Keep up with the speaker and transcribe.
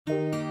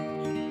Welcome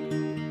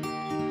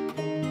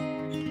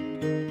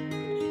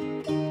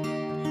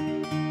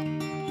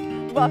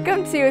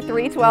to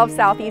 312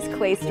 Southeast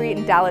Clay Street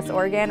in Dallas,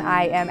 Oregon.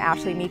 I am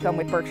Ashley Meekum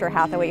with Berkshire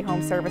Hathaway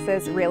Home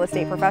Services Real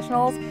Estate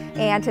Professionals,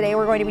 and today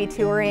we're going to be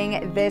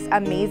touring this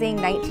amazing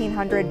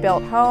 1900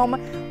 built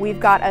home. We've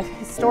got a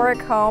historic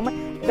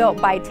home built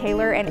by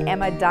Taylor and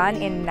Emma Dunn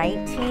in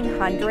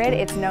 1900.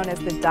 It's known as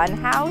the Dunn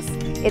House.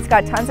 It's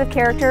got tons of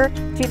character,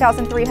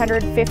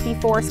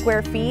 2,354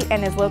 square feet,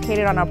 and is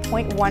located on a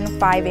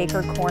 0.15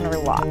 acre corner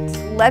lot.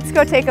 Let's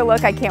go take a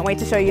look. I can't wait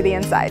to show you the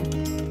inside.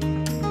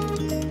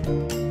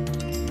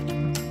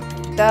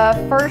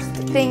 The first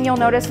thing you'll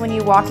notice when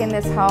you walk in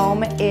this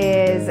home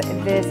is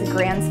this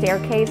grand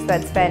staircase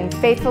that's been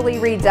faithfully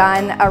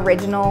redone,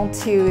 original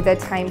to the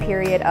time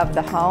period of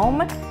the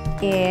home,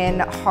 in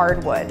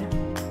hardwood.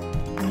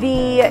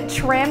 The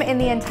trim in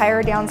the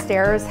entire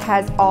downstairs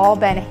has all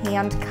been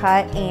hand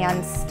cut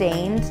and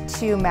stained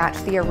to match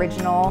the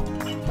original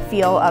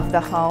feel of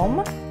the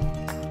home.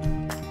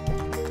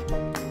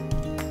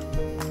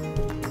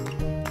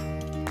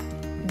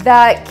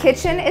 The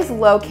kitchen is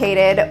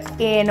located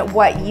in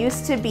what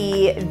used to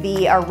be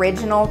the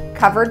original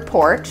covered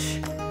porch.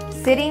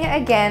 Sitting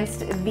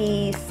against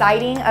the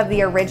siding of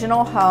the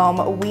original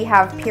home, we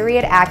have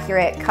period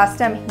accurate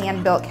custom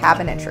hand-built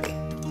cabinetry.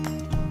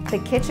 The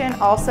kitchen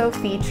also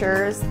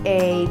features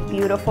a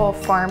beautiful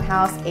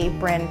farmhouse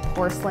apron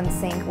porcelain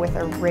sink with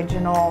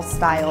original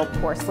style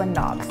porcelain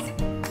knobs.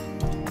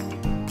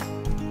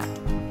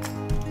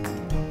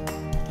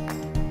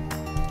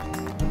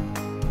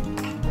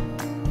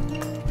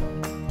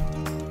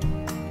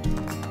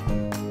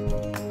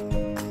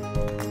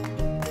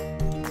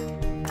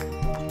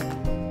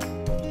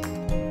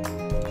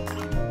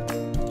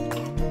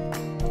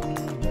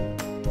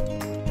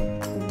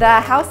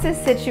 The house is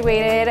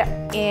situated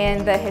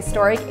in the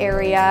historic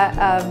area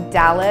of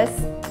Dallas,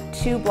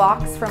 2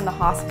 blocks from the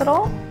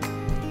hospital,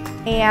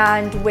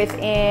 and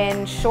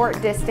within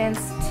short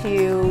distance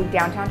to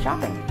downtown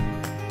shopping.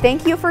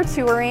 Thank you for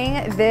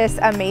touring this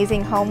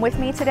amazing home with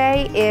me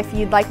today. If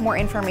you'd like more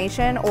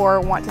information or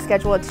want to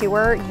schedule a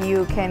tour,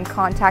 you can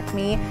contact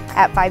me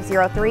at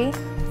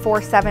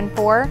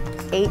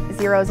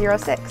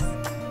 503-474-8006.